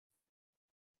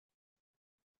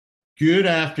Good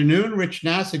afternoon, Rich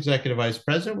Nass, Executive Vice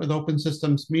President with Open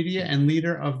Systems Media and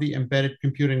leader of the Embedded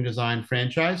Computing Design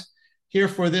franchise, here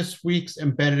for this week's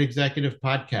Embedded Executive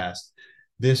podcast.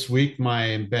 This week, my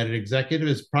embedded executive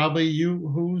is probably you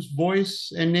whose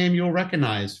voice and name you'll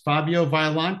recognize, Fabio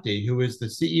Violante, who is the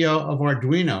CEO of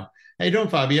Arduino. How you doing,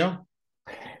 Fabio?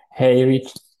 Hey,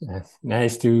 Rich.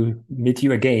 Nice to meet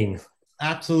you again.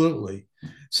 Absolutely.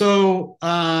 So,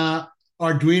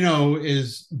 Arduino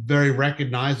is very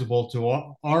recognizable to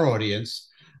our audience.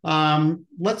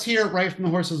 Let's hear it right from the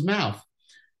horse's mouth.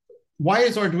 Why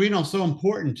is Arduino so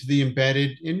important to the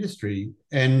embedded industry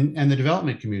and the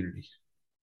development community?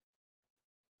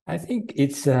 I think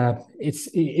it's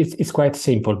quite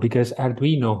simple because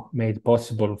Arduino made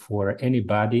possible for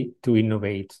anybody to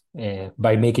innovate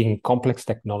by making complex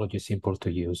technology simple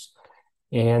to use.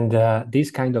 And this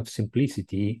kind of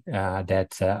simplicity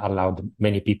that allowed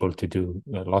many people to do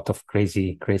a lot of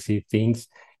crazy things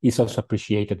is also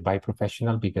appreciated by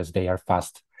professionals because they are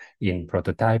fast in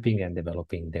prototyping and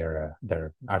developing their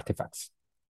artifacts.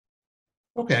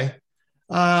 Okay.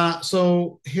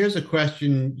 So here's a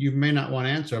question you may not want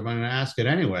to answer, but I'm going to ask it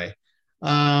anyway.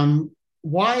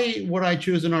 Why would I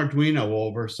choose an Arduino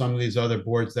over some of these other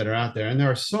boards that are out there? And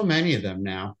there are so many of them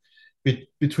now,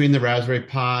 between the Raspberry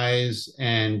Pis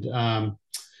and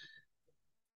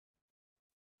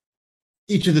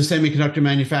each of the semiconductor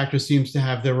manufacturers seems to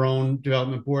have their own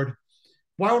development board.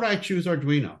 Why would I choose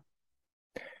Arduino?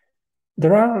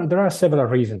 There are several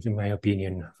reasons, in my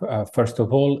opinion. First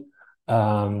of all,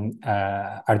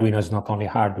 Arduino is not only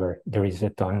hardware. There is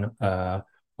a ton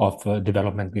of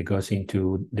development that goes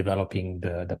into developing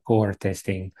the core,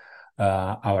 testing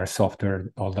our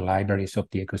software, all the libraries of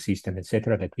the ecosystem,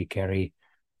 etc., that we carry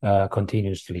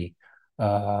continuously.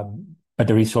 But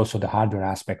there is also the hardware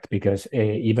aspect because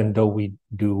even though we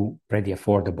do pretty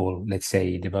affordable, let's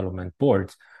say, development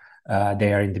boards,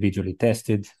 they are individually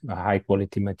tested, high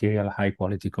quality material, high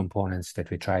quality components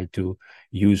that we try to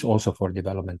use also for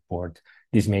development board.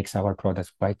 This makes our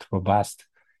products quite robust.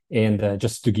 And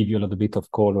just to give you a little bit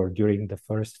of color, during the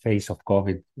first phase of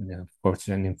COVID, of course,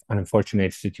 an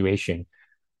unfortunate situation,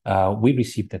 we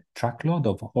received a truckload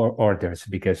of orders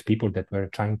because people that were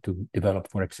trying to develop,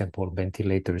 for example,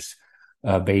 ventilators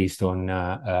based on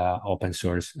open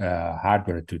source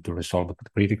hardware to resolve a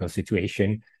critical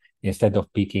situation, instead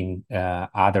of picking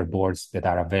other boards that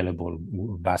are available,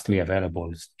 vastly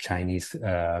available, Chinese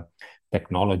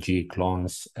technology,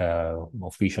 clones,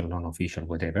 official, non-official,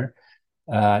 whatever,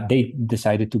 they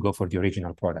decided to go for the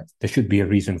original product. There should be a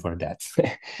reason for that.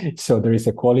 So there is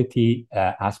a quality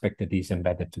aspect that is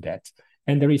embedded to that.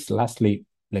 And there is lastly,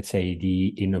 let's say, the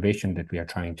innovation that we are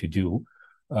trying to do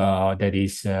that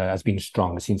is has been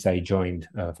strong since I joined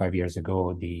 5 years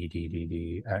ago,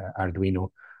 the Arduino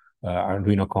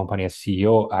company as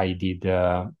CEO. I did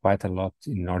quite a lot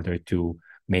in order to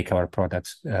make our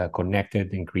products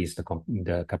connected, increase the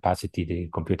capacity, the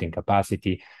computing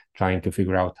capacity, trying to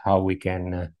figure out how we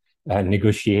can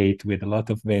negotiate with a lot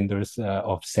of vendors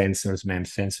of sensors,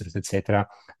 MEMS sensors, etc.,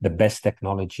 the best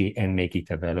technology and make it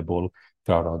available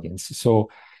to our audience. So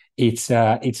it's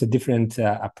a different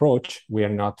approach. We are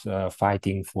not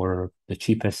fighting for the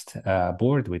cheapest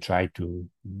board. We try to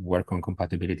work on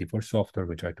compatibility for software.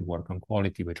 We try to work on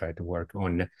quality. We try to work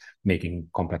on making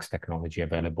complex technology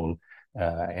available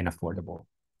and affordable.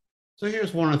 So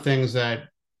here's one of the things that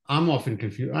I'm often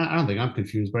confused. I don't think I'm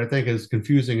confused, but I think is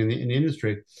confusing in the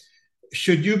industry.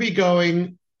 Should you be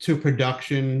going to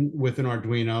production with an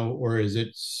Arduino, or is it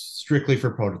strictly for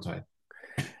prototype?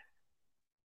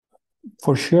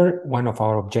 For sure, one of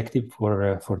our objectives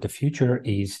for the future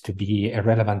is to be a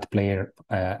relevant player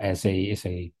as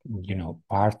a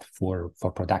part for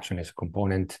production, as a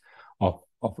component of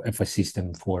a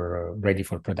system for ready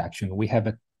for production. We have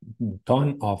a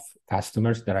ton of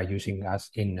customers that are using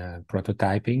us in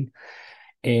prototyping,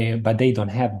 but they don't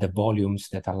have the volumes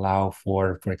that allow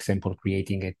for example,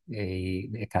 creating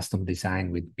a custom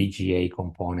design with BGA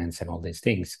components and all these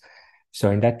things. So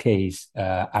in that case,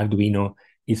 Arduino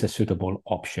is a suitable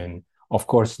option. Of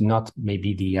course, not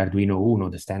maybe the Arduino Uno,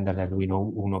 the standard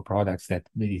Arduino Uno products that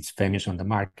is famous on the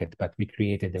market, but we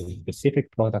created a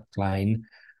specific product line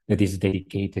that is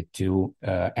dedicated to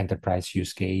enterprise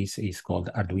use case. Is called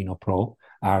Arduino Pro,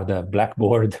 are the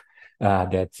blackboard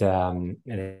that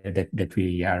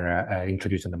we are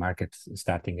introduced on the market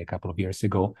starting a couple of years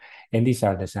ago. And these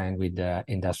are designed with the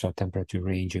industrial temperature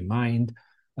range in mind,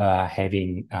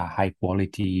 having high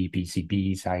quality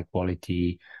PCBs, high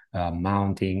quality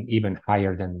mounting, even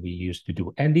higher than we used to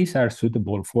do. And these are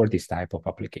suitable for this type of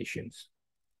applications.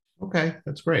 Okay,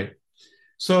 that's great.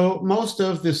 So most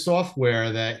of the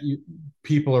software that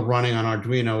people are running on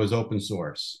Arduino is open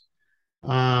source.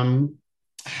 Um,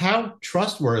 how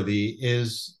trustworthy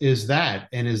is that?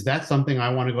 And is that something I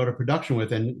want to go to production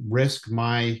with and risk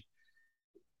my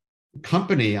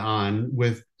company on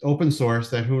with open source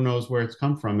that who knows where it's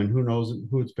come from and who knows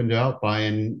who it's been developed by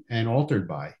and altered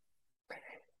by?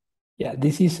 Yeah,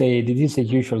 this is a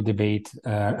usual debate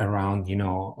around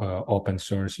open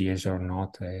source, yes or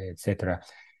not, etc.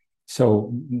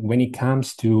 So when it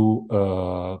comes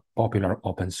to popular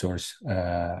open source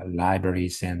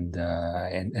libraries and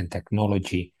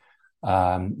technology,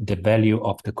 the value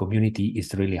of the community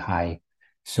is really high.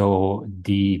 So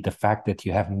the fact that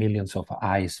you have millions of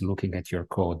eyes looking at your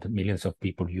code, millions of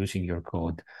people using your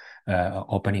code,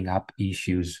 opening up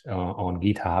issues on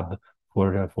GitHub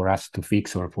for us to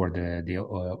fix or for the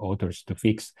authors to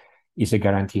fix is a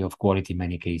guarantee of quality in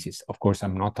many cases. Of course,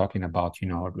 I'm not talking about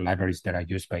libraries that are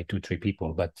used by 2, 3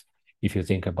 people, but if you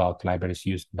think about libraries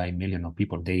used by a million of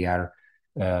people, they are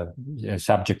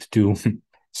subject to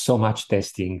so much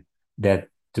testing that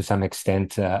to some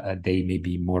extent they may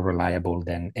be more reliable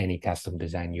than any custom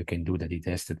design you can do that is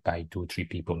tested by 2, 3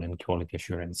 people in quality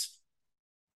assurance.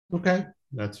 Okay,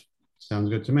 that sounds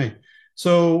good to me.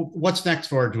 So what's next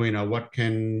for Arduino? What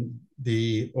can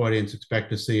the audience expect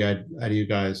to see out of you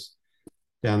guys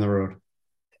down the road?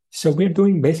 So we're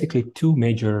doing basically two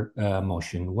major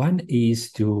motion. One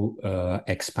is to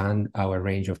expand our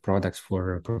range of products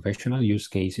for professional use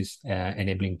cases,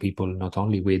 enabling people not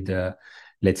only with,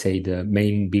 let's say, the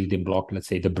main building block, let's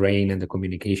say the brain and the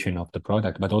communication of the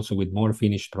product, but also with more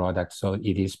finished products. So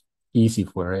it is easy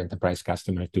for enterprise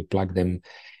customers to plug them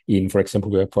in. For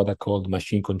example, we have a product called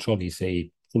Machine Control. It's a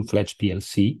full-fledged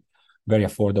PLC, very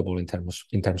affordable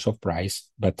in terms of price,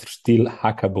 but still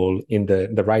hackable in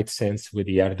the right sense with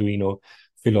the Arduino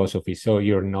philosophy. So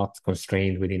you're not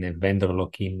constrained within a vendor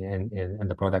lock-in, and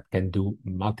the product can do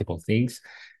multiple things.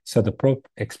 So the pro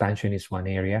expansion is one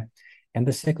area. And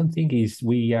the second thing is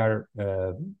we are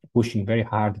pushing very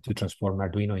hard to transform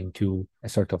Arduino into a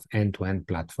sort of end-to-end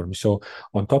platform. So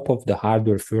on top of the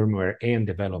hardware, firmware, and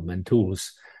development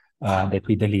tools that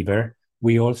we deliver,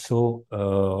 we also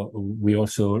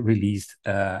released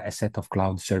a set of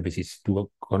cloud services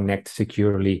to connect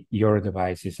securely your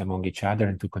devices among each other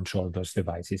and to control those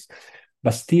devices,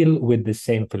 but still with the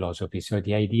same philosophy. So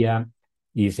the idea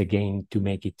is, again, to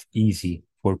make it easy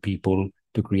for people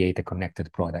to create a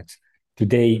connected product.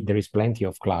 Today, there is plenty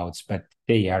of clouds, but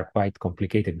they are quite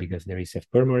complicated because there is a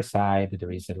firmware side,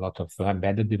 there is a lot of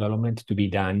embedded development to be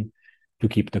done, to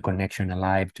keep the connection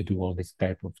alive, to do all these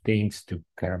type of things, to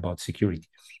care about security.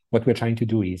 What we're trying to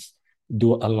do is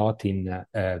do a lot in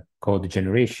code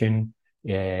generation,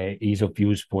 ease of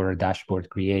use for dashboard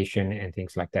creation and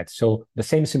things like that. So the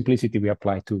same simplicity we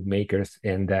apply to makers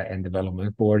and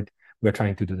development board, we're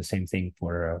trying to do the same thing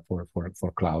for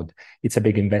cloud. It's a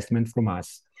big investment from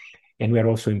us. And we are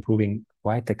also improving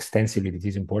quite extensively. This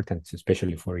is important,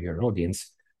 especially for your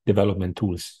audience, development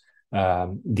tools.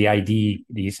 The IDE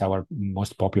is our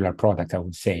most popular product, I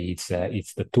would say.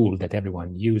 It's the tool that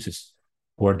everyone uses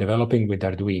for developing with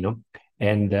Arduino.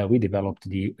 And we developed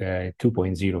the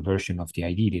 2.0 version of the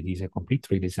IDE. It is a complete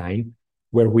redesign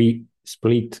where we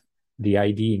split the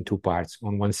IDE in two parts.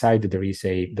 On one side, there is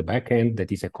the backend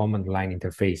that is a command line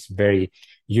interface, very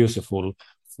useful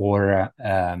for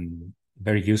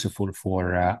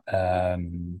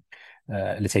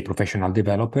let's say professional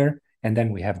developer. And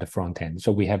then we have the front end.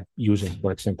 So we have users,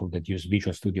 for example, that use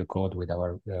Visual Studio Code with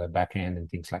our backend and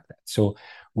things like that. So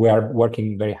we are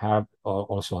working very hard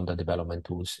also on the development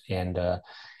tools, and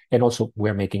also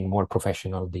we're making more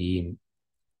professional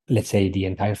let's say the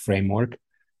entire framework.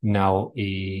 Now,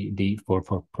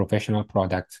 for professional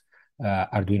products,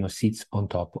 Arduino sits on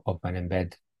top of an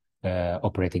embed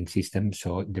operating system.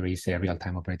 So there is a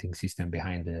real-time operating system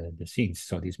behind the scenes.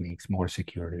 So this makes more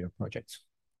secure your projects.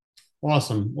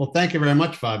 Awesome. Well, thank you very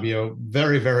much, Fabio.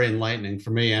 Very, very enlightening for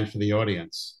me and for the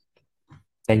audience.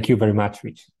 Thank you very much,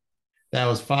 Rich. That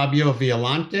was Fabio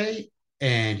Violante,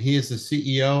 and he is the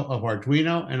CEO of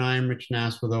Arduino, and I am Rich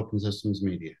Nass with Open Systems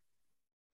Media.